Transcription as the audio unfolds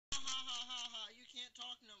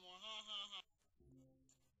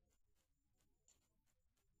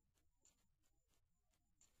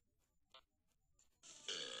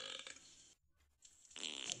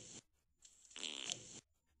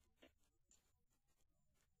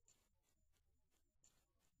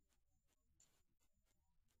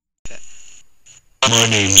My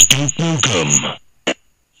name's Duke Nukem.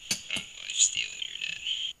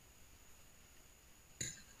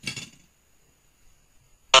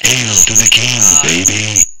 Hail to the king,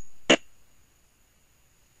 baby.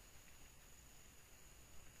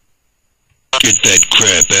 Get that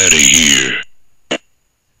crap out of here.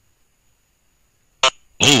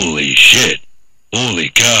 Holy shit. Holy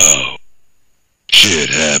cow. Shit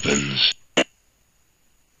happens.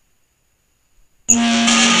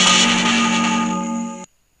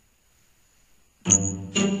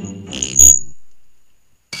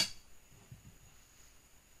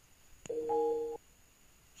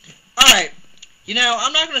 Alright, you know,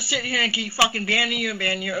 I'm not gonna sit here and keep fucking banning you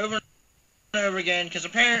over and over again, because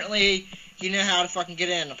apparently you know how to fucking get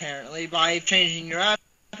in, apparently, by changing your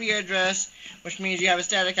IP address, which means you have a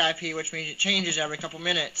static IP, which means it changes every couple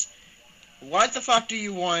minutes. What the fuck do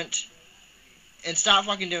you want? And stop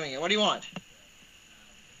fucking doing it. What do you want?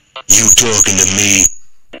 You talking to me?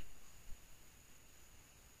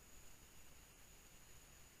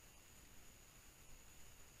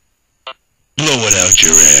 Blow it out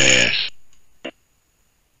your ass.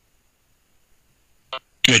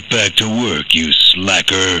 Get back to work, you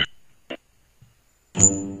slacker.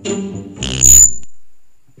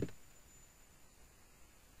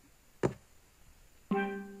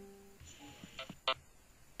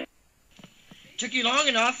 Took you long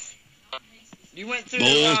enough. You went through,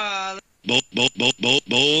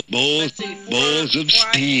 balls of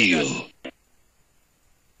steel.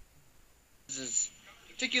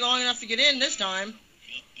 Took you long enough to get in this time.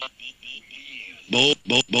 Balls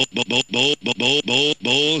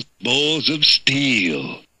of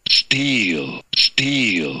steel.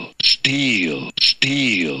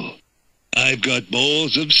 Steel. I've got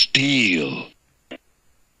balls of steel.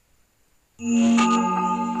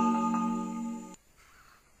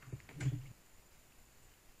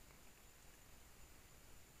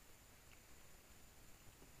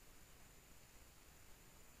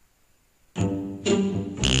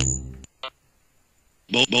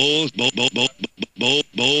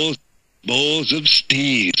 Balls of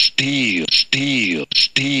steel,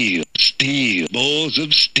 balls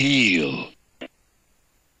of steel.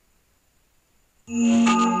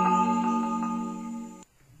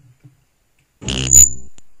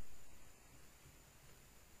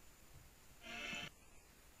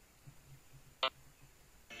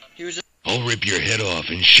 I'll rip your head off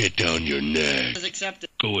and shit down your neck.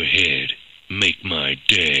 Go ahead, make my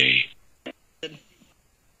day.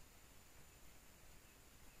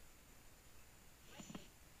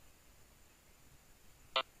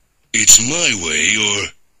 It's my way, or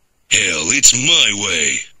hell, it's my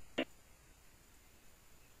way.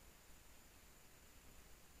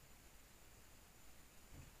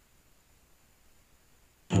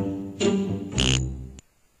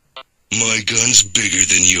 My gun's bigger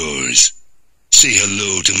than yours. Say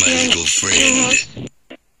hello to my little friend.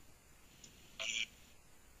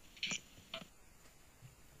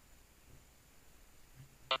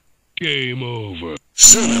 Game over.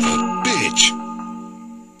 Son of a bitch!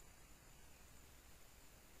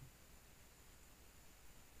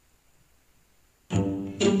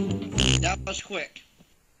 That was quick.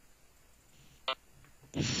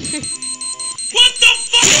 What the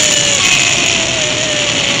fuck?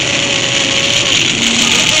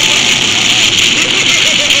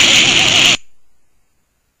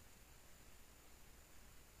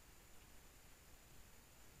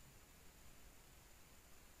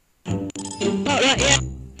 Alright, yeah.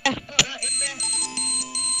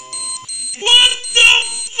 What the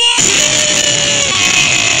fuck?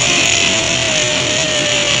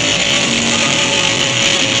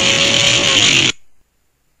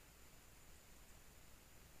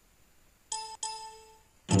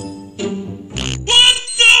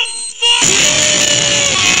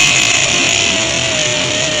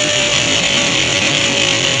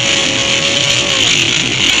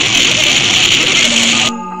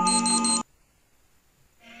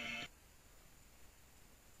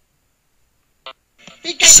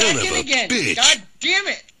 He got Son back of in a again. bitch. God damn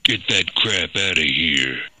it. Get that crap out of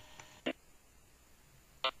here.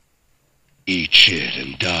 Eat shit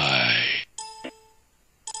and die.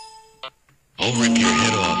 I'll rip your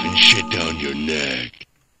head off and shit down your neck.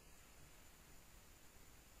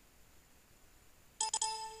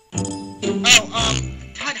 Oh,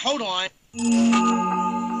 God, hold on.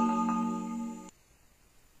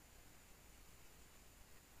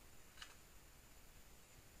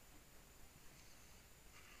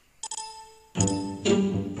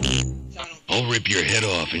 I'll rip your head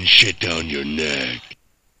off and shit down your neck.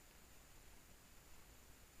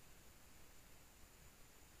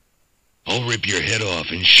 I'll rip your head off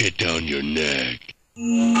and shit down your neck.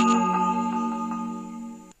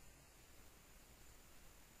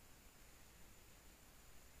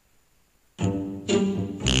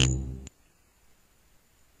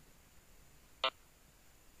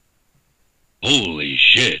 Holy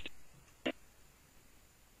shit.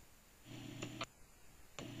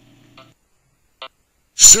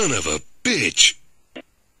 Son of a bitch.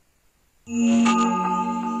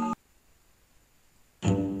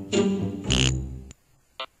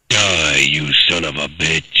 Die, you son of a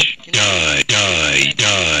bitch. Die, die,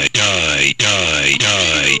 die, die, die,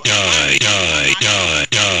 die, die, die, die,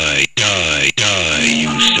 die, die, die,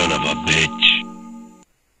 you son of a bitch.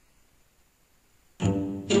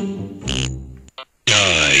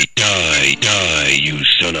 Die, die, die, you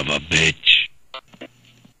son of a bitch.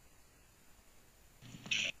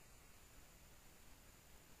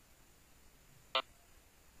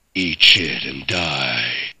 Eat shit and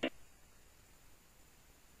die.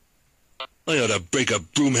 I ought to break a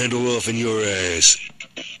broom handle off in your ass.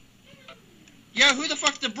 Yo, who the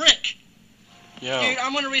fuck's the brick? Yo. Dude,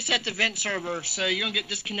 I'm gonna reset the vent server, so you're gonna get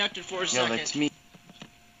disconnected for a second. That's me.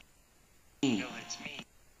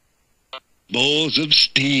 Balls of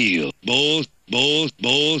steel. Balls of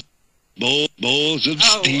steel.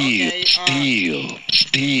 okay,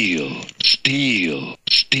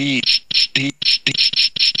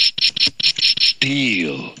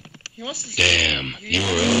 Steel. He wants to say